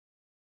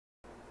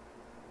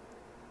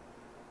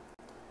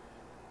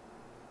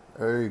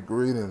Hey,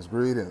 greetings,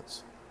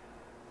 greetings,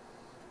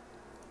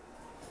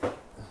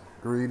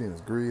 greetings,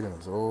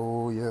 greetings.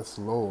 Oh, yes,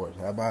 Lord.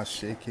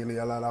 Habashe,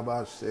 kili ala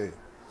labashe.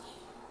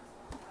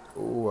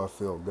 Oh, I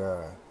feel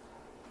God.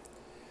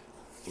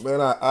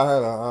 Man,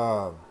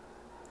 I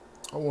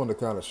wanted to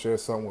kind of share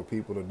something with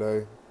people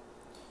today,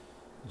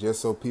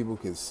 just so people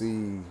can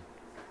see,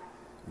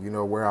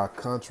 where our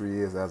country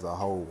is as a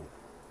whole.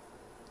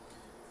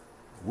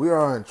 We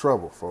are in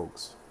trouble,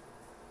 folks.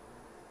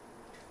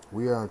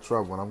 We are in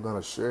trouble, and I'm going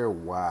to share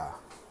why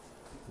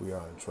we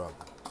are in trouble.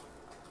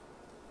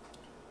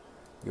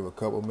 Give a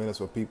couple minutes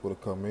for people to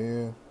come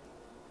in.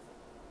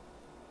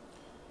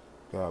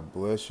 God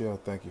bless you. I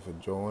thank you for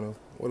joining.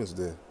 What is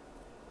this?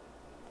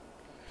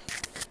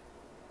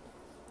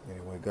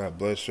 Anyway, God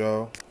bless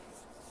y'all.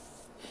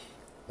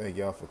 Thank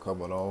y'all for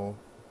coming on.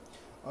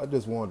 I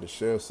just wanted to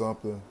share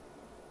something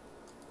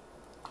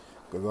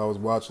because I was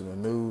watching the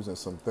news and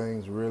some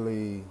things it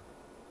really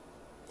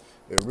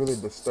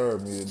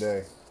disturbed me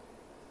today.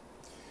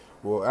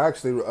 Well,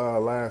 actually,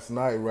 last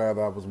night,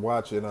 rather, I was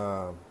watching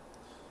the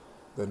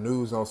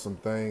news on some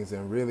things,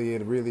 and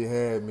it really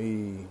had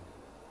me.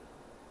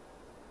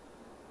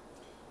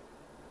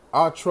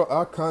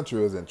 Our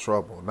country is in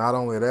trouble. Not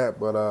only that,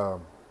 but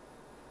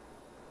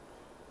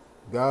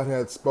God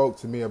had spoke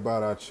to me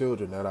about our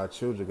children, that our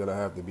children are going to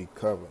have to be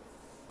covered.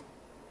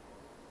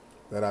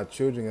 That our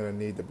children are going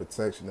to need the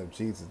protection of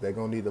Jesus. They're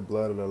going to need the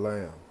blood of the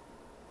Lamb.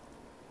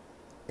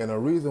 And the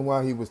reason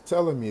why he was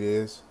telling me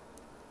this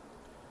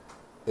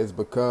is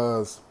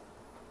because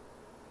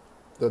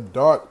the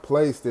dark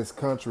place this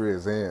country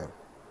is in.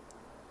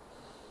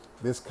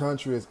 This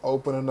country is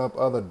opening up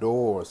other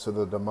doors to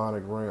the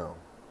demonic realm.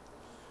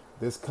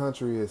 This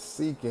country is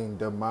seeking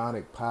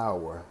demonic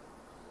power.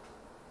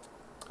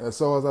 And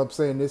so, as I'm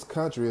saying, this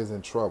country is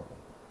in trouble.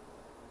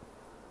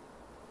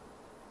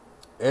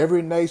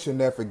 Every nation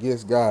that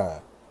forgets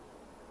God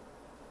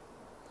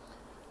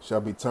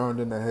shall be turned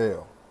into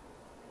hell.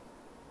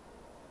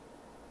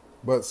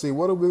 But see,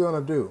 what are we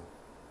going to do?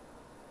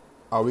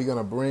 Are we going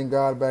to bring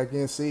God back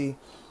in? See,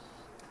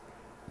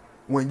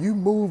 when you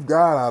move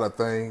God out of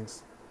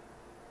things,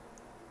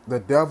 the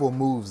devil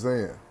moves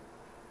in.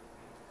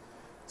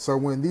 So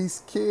when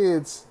these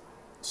kids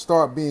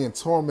start being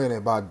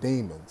tormented by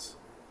demons,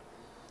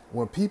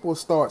 when people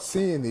start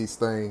seeing these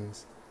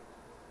things,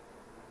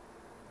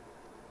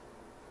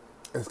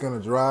 it's going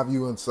to drive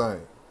you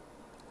insane.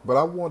 But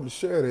I wanted to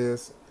share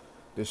this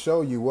to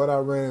show you what I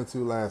ran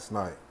into last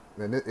night.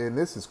 And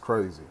this is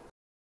crazy.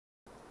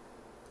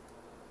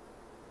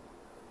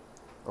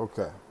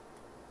 Okay.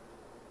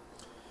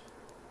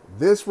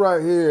 This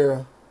right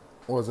here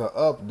was an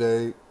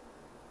update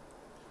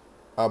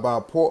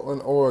about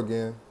Portland,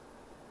 Oregon.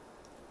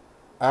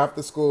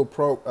 After school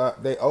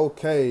they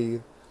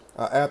okayed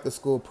an after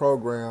school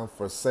program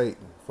for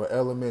Satan for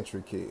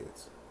elementary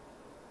kids.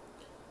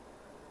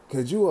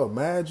 Could you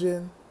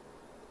imagine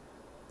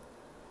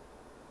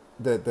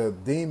that the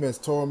demons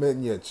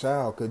tormenting your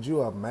child? Could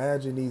you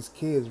imagine these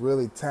kids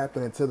really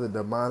tapping into the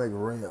demonic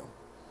realm?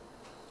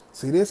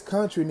 See, this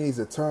country needs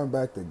to turn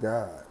back to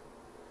God.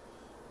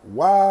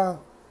 Why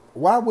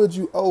would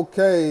you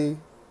okay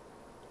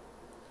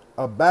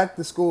a back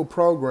to school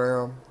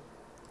program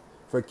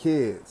for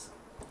kids?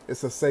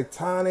 It's a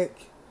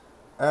satanic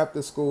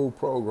after school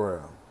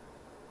program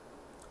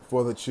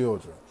for the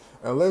children.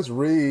 And let's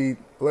read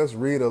a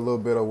little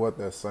bit of what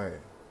they're saying.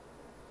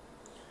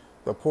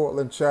 The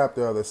Portland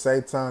chapter of the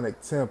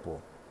Satanic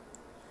Temple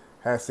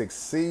has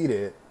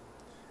succeeded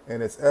in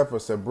its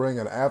efforts to bring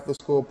an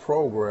after-school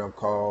program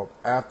called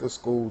After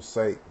School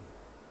Satan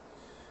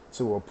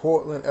to a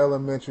Portland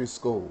elementary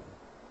school.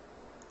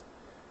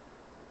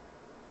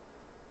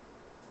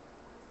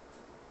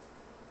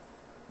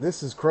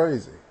 This is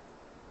crazy.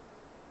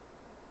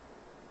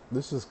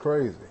 This is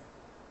crazy.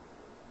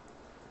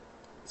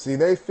 See,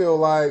 they feel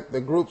like the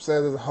group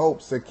says it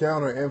hopes to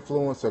counter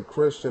influence of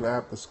Christian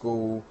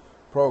after-school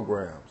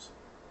programs.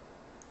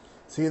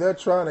 See, they're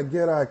trying to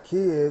get our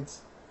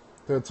kids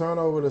to turn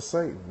over to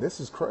Satan.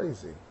 This is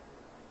crazy.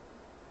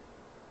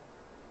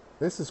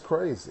 This is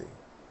crazy.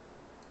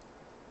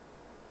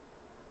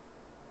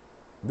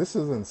 This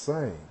is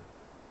insane.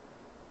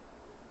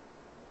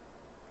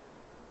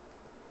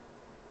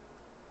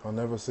 I've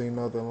never seen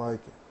nothing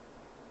like it.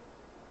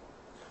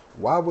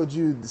 Why would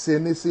you see?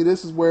 This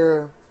is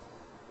where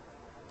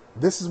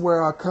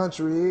our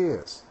country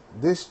is.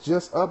 This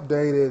just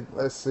updated.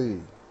 Let's see.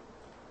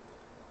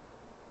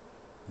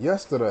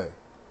 Yesterday.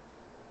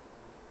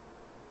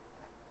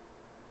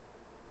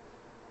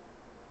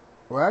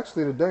 Well,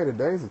 actually,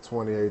 today's the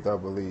 28th, I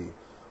believe.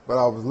 But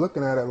I was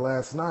looking at it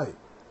last night.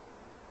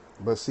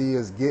 But see,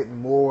 it's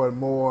getting more and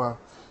more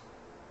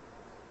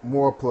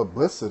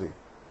publicity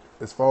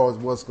as far as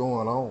what's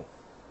going on.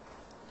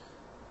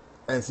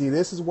 And see,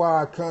 this is why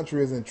our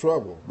country is in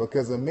trouble.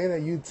 Because the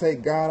minute you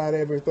take God out of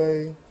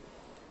everything,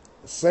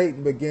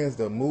 Satan begins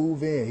to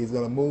move in. He's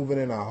going to move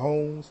in our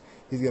homes.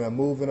 He's going to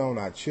move in on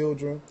our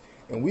children.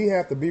 And we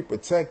have to be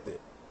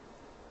protected.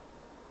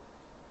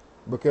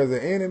 Because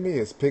the enemy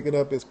is picking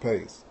up his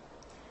pace.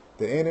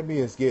 The enemy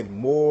is getting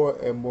more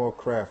and more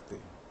crafty.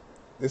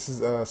 This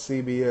is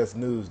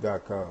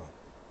CBSnews.com.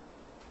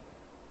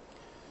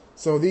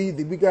 So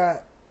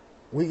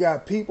we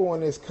got people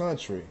in this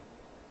country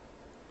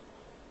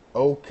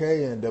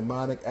okaying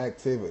demonic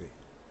activity.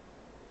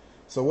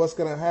 So what's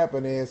going to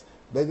happen is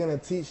they're going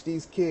to teach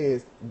these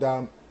kids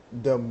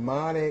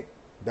demonic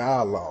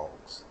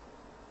dialogues.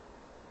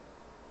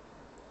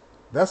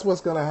 That's what's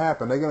going to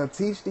happen. They're going to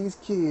teach these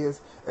kids,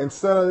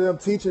 instead of them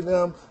teaching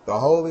them the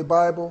Holy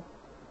Bible,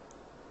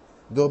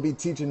 they'll be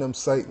teaching them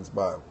Satan's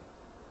Bible.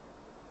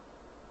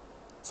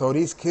 So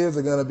these kids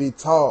are going to be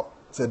taught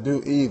to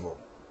do evil,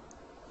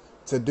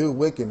 to do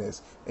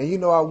wickedness. And you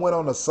know, I went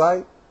on a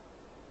site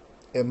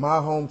in my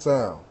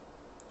hometown.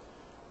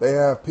 They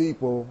have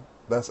people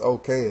that's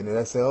okay. And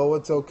they say, oh,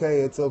 it's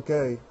okay, it's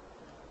okay.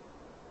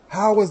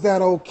 How is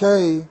that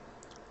okay,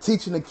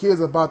 teaching the kids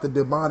about the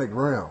demonic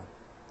realm?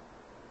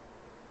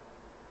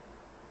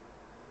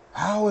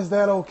 How is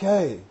that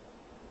okay?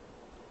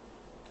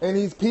 And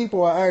these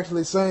people are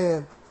actually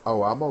saying,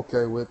 oh, I'm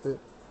okay with it.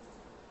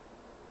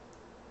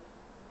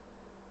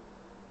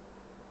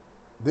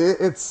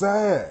 It's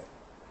sad.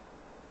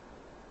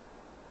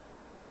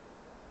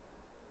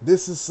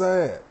 This is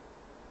sad.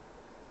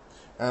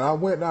 And I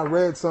went and I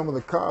read some of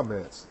the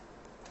comments.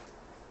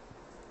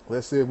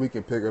 Let's see if we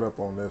can pick it up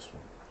on this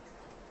one.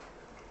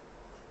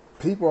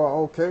 People are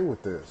okay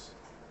with this.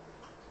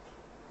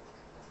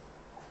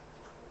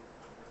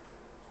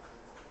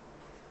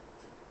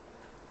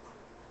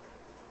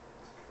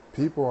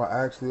 People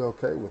are actually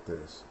okay with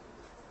this.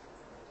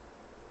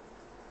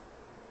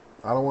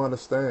 I don't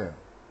understand.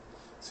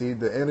 See,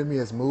 the enemy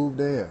has moved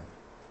in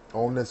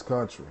on this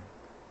country.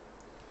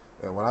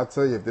 And when I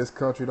tell you, if this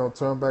country don't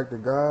turn back to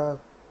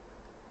God,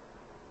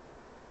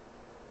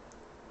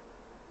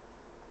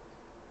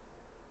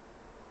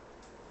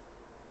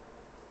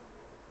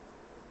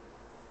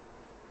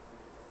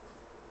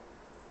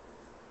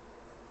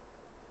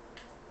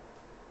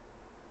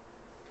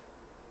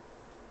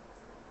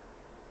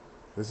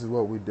 this is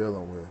what we're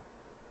dealing with.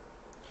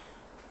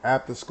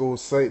 After School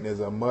Satan is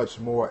a much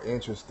more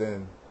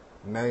interesting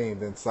name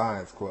than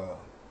Science Club.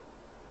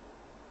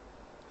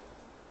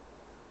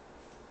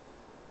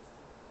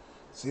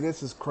 See,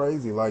 this is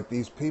crazy. Like,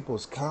 these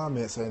people's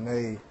comments,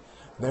 and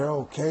they're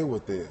okay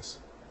with this.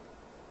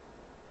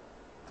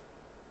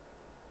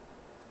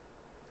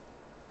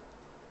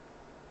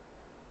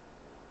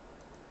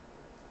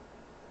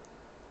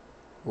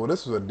 Well,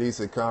 this was a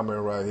decent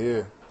comment right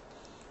here.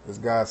 This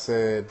guy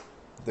said,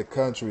 the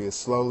country is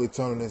slowly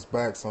turning its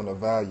backs on the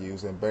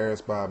values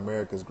embarrassed by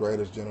America's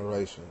greatest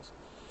generations.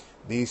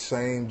 These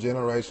same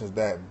generations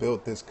that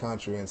built this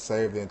country and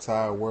saved the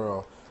entire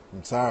world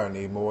from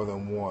tyranny more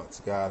than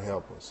once. God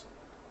help us.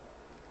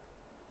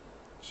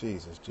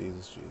 Jesus,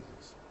 Jesus,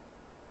 Jesus.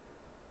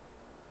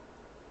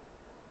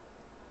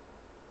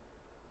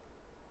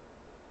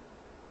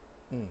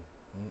 Mm,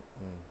 mm,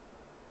 mm.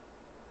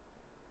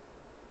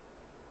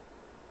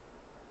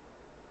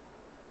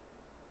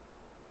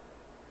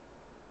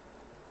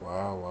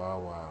 Wow, wow,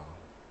 wow.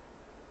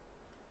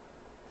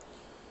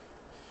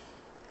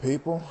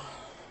 People,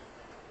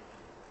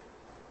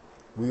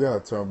 we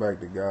got to turn back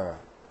to God.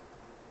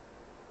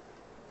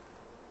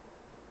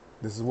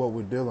 This is what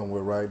we're dealing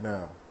with right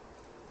now.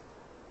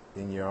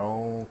 In your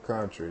own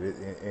country,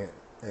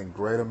 in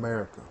great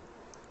America.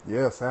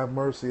 Yes, have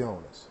mercy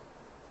on us.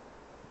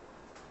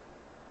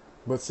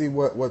 But see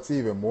what's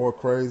even more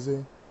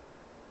crazy?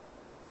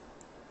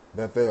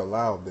 That they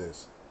allowed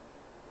this.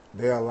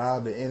 They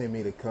allowed the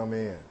enemy to come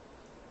in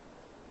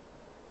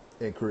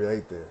and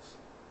create this.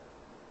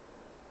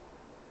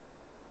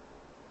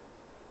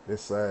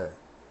 It's sad.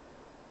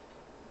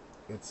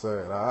 It's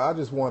sad. I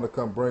just want to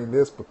come bring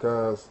this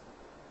because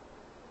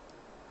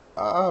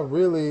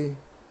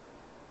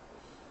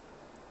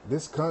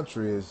this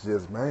country is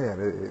just,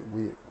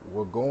 man,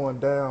 we're going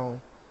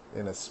down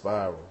in a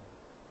spiral.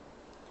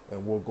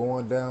 And we're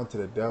going down to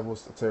the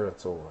devil's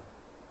territory.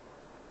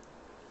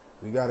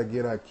 We got to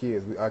get our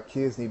kids. Our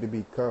kids need to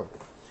be covered.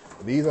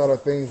 These are the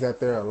things that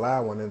they're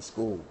allowing in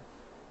school.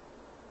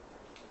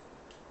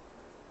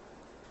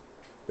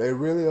 They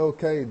really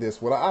okayed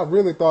this. Well, I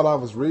really thought I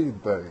was reading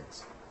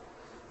things.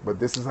 But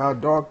this is how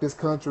dark this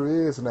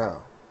country is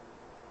now.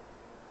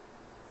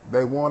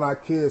 They want our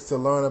kids to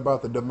learn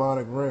about the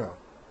demonic realm.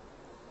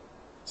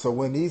 So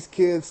when these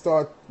demons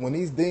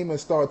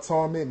start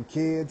tormenting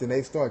kids and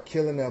they start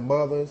killing their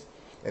mothers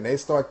and they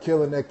start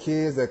killing their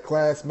kids, their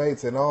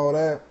classmates and all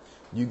that,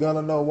 you're going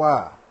to know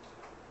why.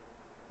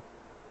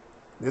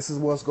 This is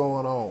what's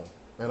going on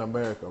in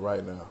America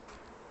right now.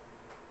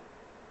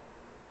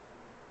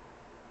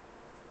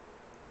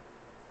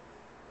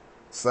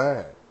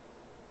 Sad.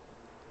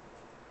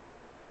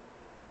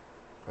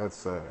 That's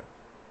sad.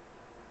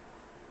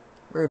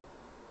 Man,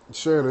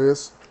 share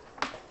this.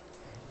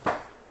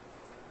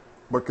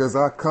 Because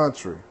our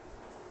country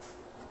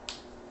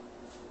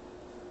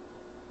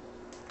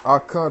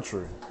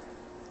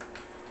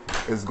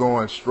is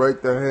going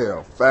straight to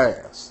hell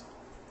fast.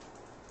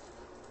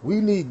 We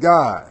need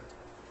God.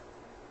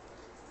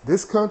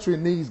 This country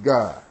needs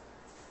God.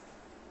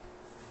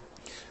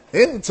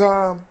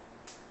 Anytime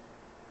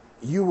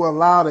you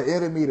allow the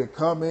enemy to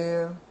come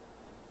in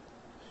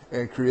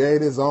and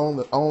create his own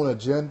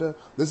agenda,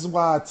 this is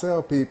why I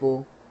tell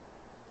people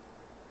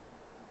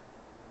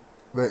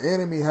the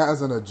enemy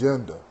has an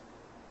agenda.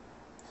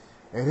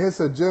 And his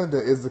agenda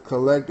is to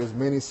collect as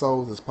many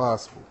souls as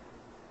possible.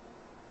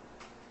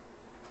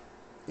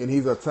 And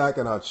he's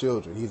attacking our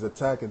children. He's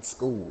attacking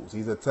schools.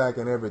 He's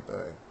attacking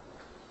everything.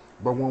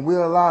 But when we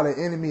allow the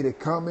enemy to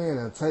come in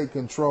and take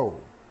control,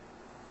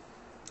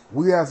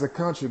 we as a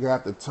country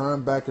got to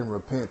turn back and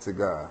repent to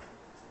God.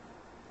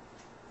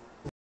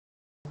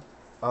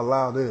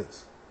 Allow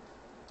this.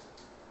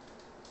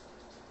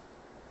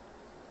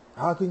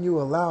 How can you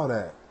allow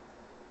that?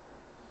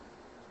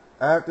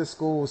 After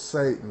school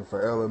Satan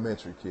for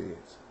elementary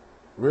kids.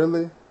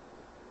 Really?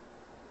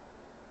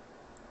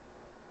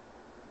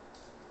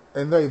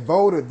 And they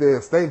voted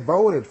this. They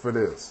voted for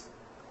this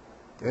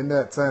in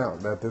that town,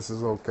 that this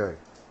is okay.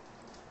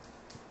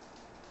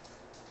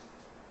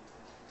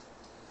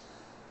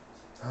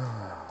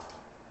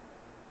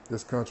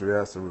 This country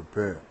has to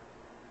repent.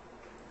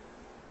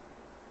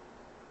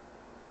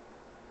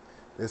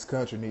 This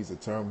country needs to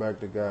turn back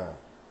to God.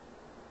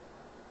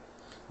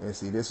 And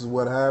see, this is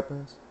what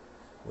happens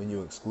when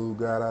you exclude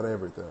God out of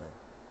everything.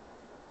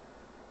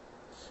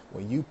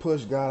 When you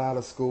push God out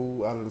of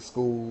school, out of the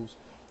schools,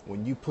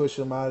 when you push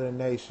him out of the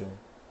nation,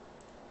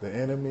 the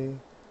enemy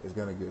is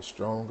going to get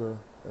stronger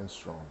and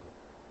stronger.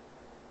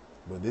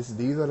 But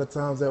these are the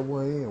times that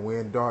we're in. We're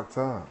in dark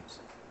times.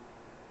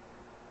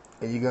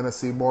 And you're going to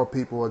see more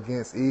people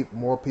against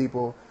evil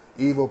people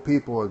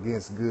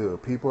against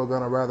good. People are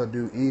going to rather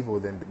do evil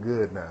than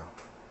good now.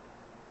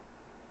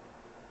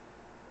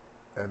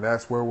 And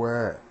that's where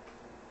we're at.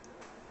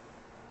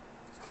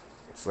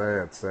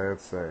 Sad,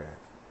 sad, sad.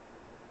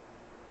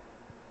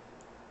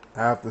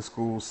 After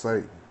school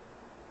Satan.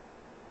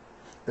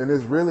 And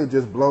it really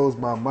just blows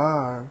my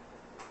mind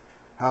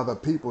how the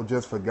people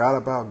just forgot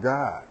about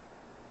God.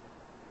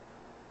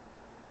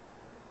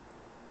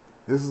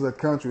 This is a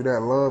country that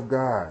loved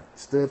God,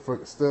 stood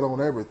on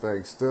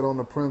everything, stood on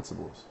the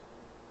principles.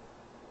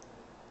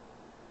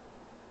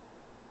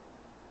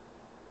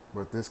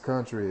 But this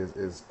country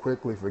is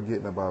quickly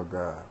forgetting about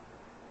God.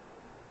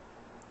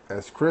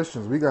 As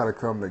Christians, we got to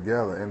come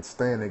together and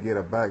stand and get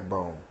a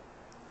backbone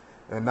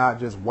and not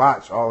just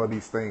watch all of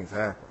these things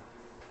happen.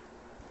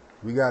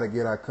 We got to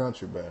get our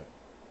country back.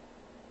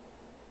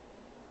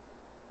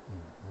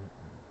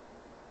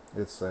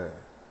 It's sad.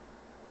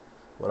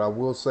 But I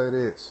will say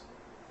this.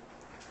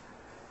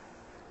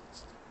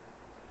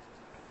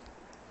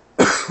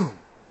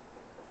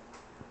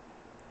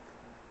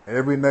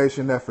 Every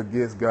nation that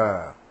forgets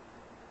God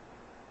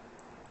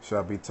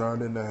shall be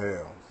turned into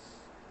hell.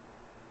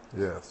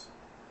 Yes.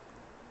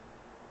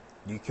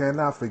 You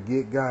cannot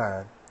forget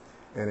God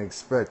and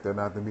expect there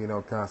not to be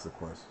no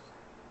consequences.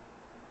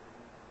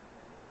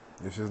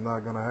 It's just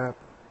not going to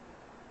happen.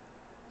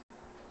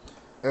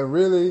 And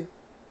really,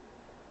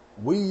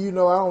 I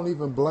don't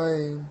even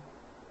blame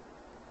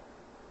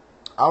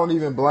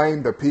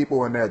the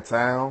people in that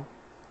town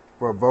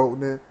for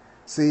voting it.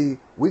 See,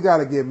 we got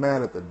to get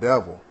mad at the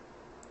devil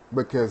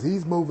because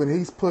he's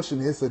pushing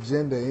his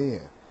agenda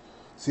in.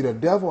 See, the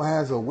devil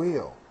has a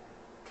will.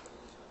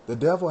 The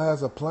devil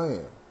has a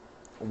plan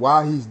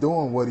why he's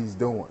doing what he's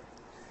doing.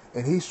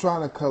 And he's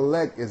trying to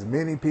collect as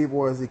many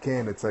people as he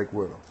can to take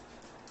with him.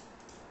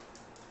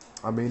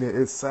 I mean,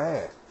 it's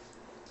sad.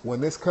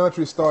 When this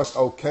country starts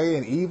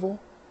okaying evil,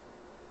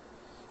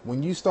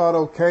 when you start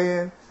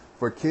okaying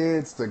for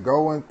kids to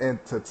go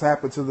and to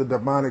tap into the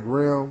demonic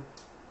realm,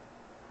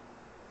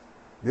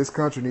 this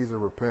country needs to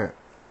repent.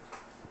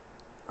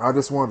 I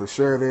just wanted to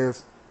share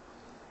this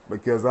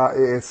because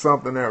it's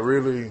something that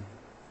really,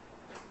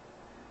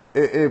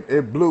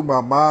 it blew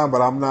my mind,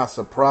 but I'm not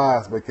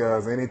surprised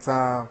because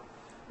anytime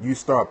you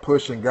start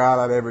pushing God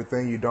out of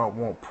everything, you don't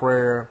want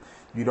prayer,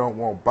 you don't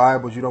want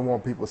Bibles, you don't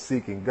want people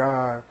seeking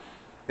God.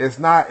 It's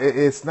not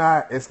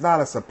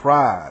a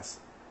surprise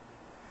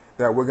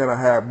that we're gonna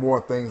have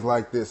more things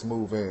like this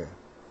move in.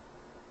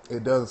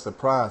 It doesn't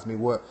surprise me.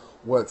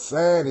 What's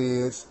sad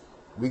is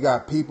we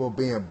got people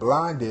being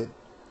blinded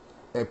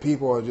and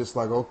people are just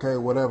like, okay,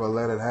 whatever,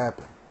 let it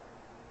happen.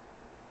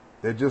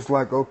 They're just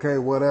like, okay,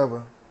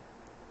 whatever.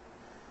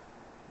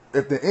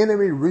 If the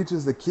enemy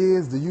reaches the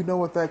kids, do you know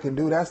what that can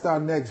do? That's our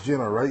next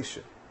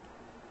generation.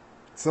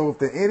 So if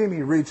the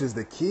enemy reaches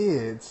the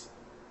kids,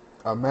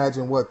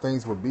 imagine what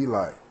things would be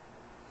like.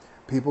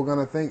 People are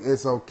going to think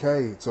it's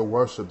okay to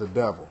worship the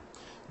devil.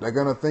 They're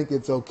going to think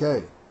it's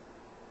okay.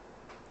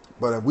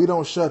 But if we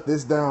don't shut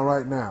this down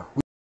right now,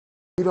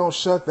 we don't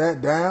shut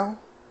that down,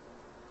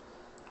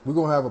 we're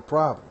going to have a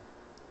problem.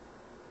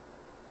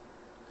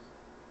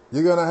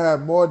 You're going to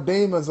have more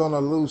demons on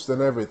the loose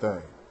than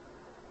everything.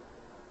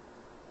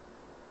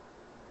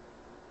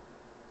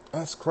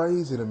 That's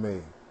crazy to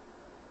me.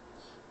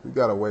 We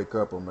got to wake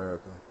up,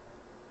 America.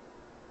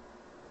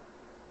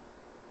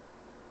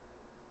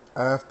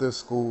 After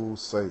school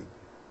Satan.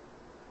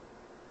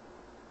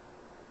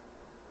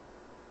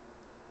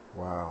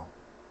 Wow.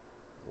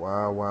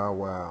 Wow, wow,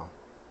 wow.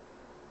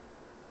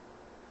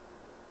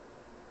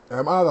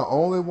 Am I the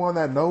only one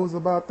that knows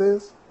about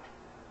this?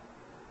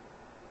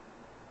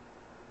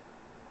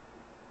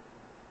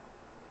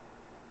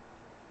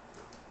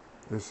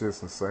 It's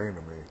just insane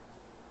to me.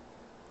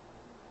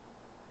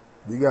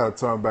 We got to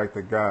turn back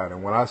to God.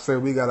 And when I say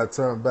we got to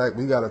turn back,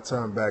 we got to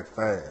turn back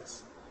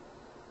fast.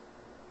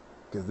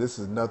 Because this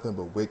is nothing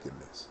but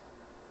wickedness.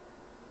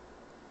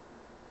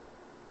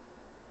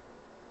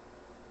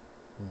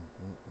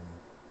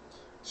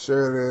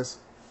 Share this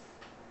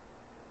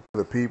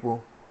with the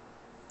people.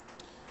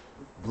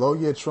 Blow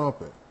your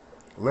trumpet.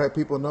 Let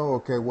people know,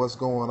 okay, what's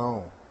going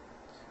on.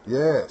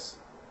 Yes.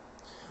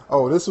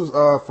 Oh, this was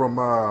from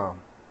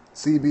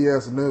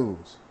CBS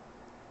News.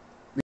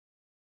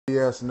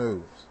 CBS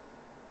News.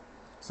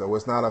 So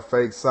it's not a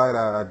fake site.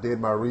 I did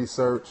my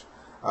research.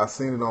 I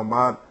seen it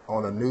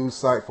on a news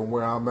site from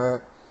where I'm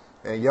at.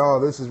 And y'all,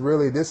 this is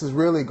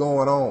really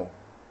going on.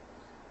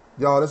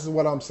 Y'all, this is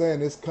what I'm saying.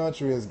 This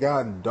country has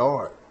gotten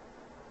dark.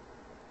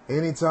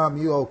 Anytime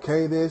you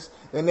okay this,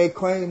 and they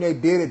claim they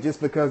did it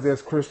just because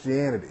there's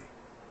Christianity.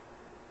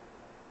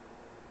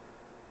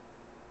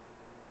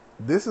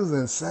 This is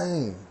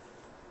insane.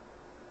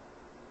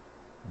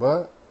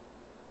 But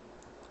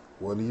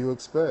what do you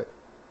expect?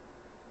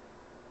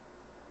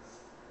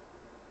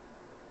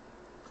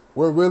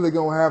 We're really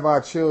going to have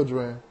our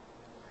children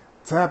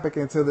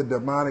tapping into the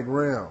demonic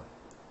realm,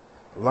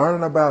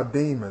 learning about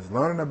demons,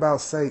 learning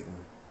about Satan.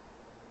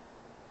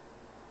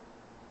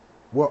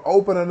 We're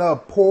opening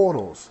up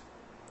portals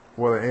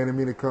for the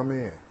enemy to come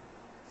in.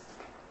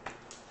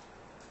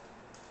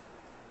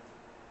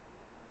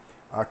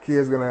 Our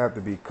kids going to have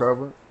to be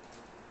covered.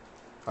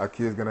 Our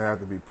kids going to have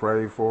to be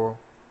prayed for.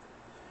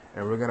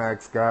 And we're going to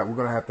ask God, we're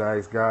going to have to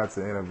ask God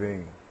to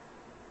intervene.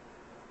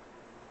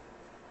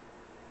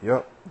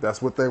 Yep, that's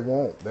what they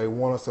want. They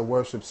want us to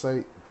worship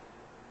Satan.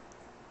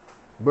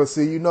 But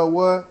see, you know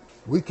what?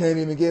 We can't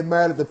even get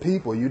mad at the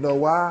people. You know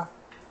why?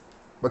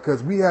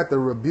 Because we have to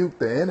rebuke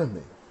the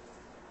enemy.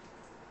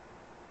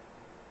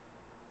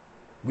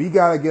 We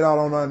got to get out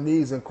on our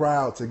knees and cry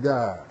out to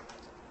God.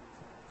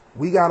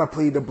 We got to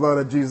plead the blood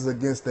of Jesus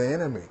against the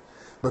enemy.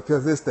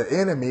 Because it's the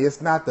enemy,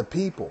 it's not the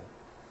people.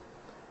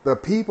 The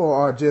people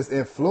are just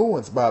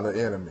influenced by the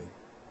enemy.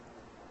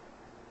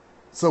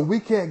 So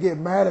we can't get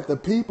mad at the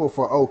people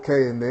for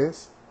okaying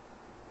this.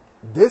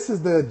 This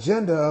is the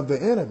agenda of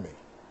the enemy.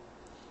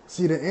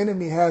 See, the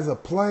enemy has a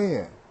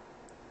plan.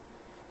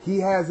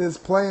 He has his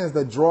plans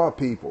that draw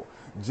people.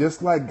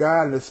 Just like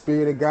God, the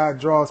Spirit of God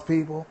draws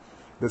people,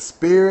 the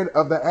spirit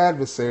of the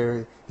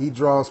adversary, he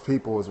draws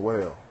people as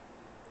well.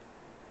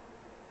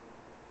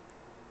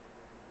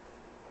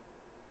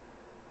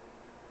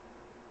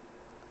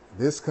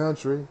 This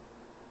country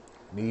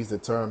needs to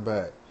turn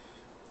back.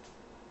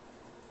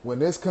 When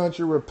this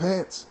country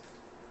repents,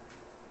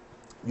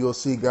 you'll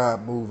see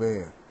God move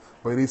in.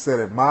 But he said,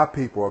 if my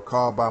people are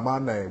called by my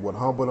name, would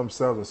humble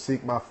themselves and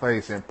seek my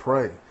face and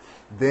pray,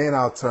 then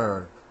I'll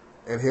turn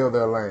and heal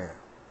their land.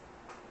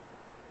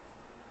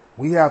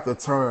 We have to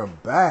turn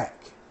back.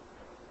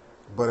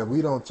 But if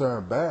we don't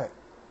turn back,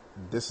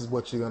 this is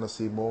what you're going to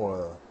see more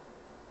of.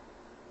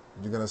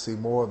 You're going to see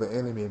more of the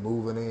enemy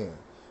moving in.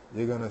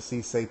 You're going to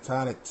see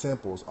satanic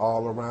temples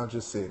all around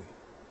your city.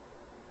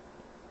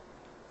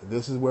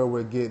 This is where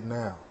we're getting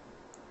now.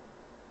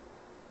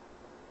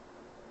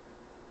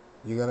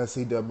 You're going to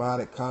see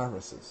demonic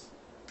conferences.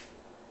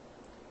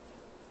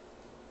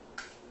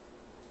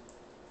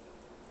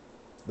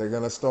 They're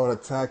going to start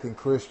attacking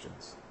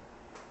Christians.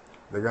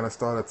 They're going to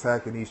start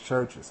attacking these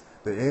churches.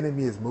 The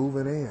enemy is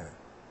moving in.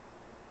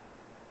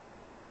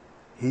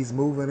 He's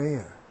moving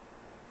in.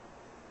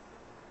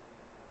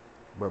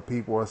 But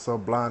people are so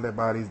blinded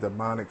by these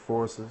demonic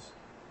forces.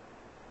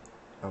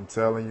 I'm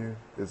telling you,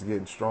 it's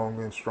getting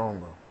stronger and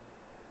stronger.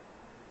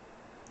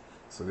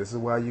 So this is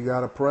why you got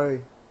to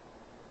pray.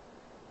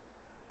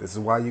 This is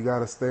why you got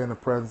to stay in the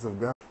presence of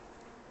God.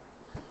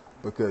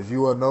 Because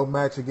you are no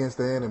match against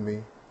the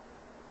enemy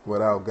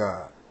without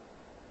God.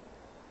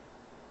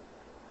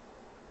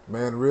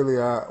 Man, really,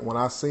 when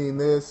I seen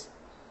this,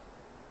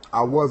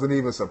 I wasn't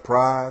even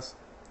surprised.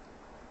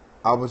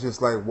 I was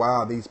just like,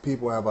 wow, these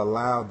people have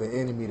allowed the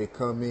enemy to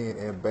come in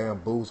and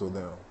bamboozle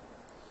them.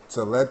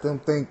 To let them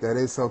think that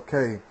it's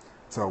okay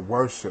to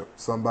worship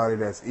somebody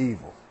that's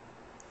evil.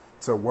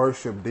 To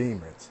worship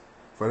demons.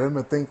 For them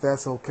to think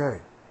that's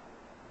okay.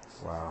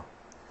 Wow.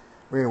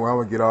 Anyway, I'm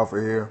going to get off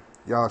of here.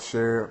 Y'all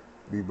share it.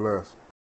 Be blessed.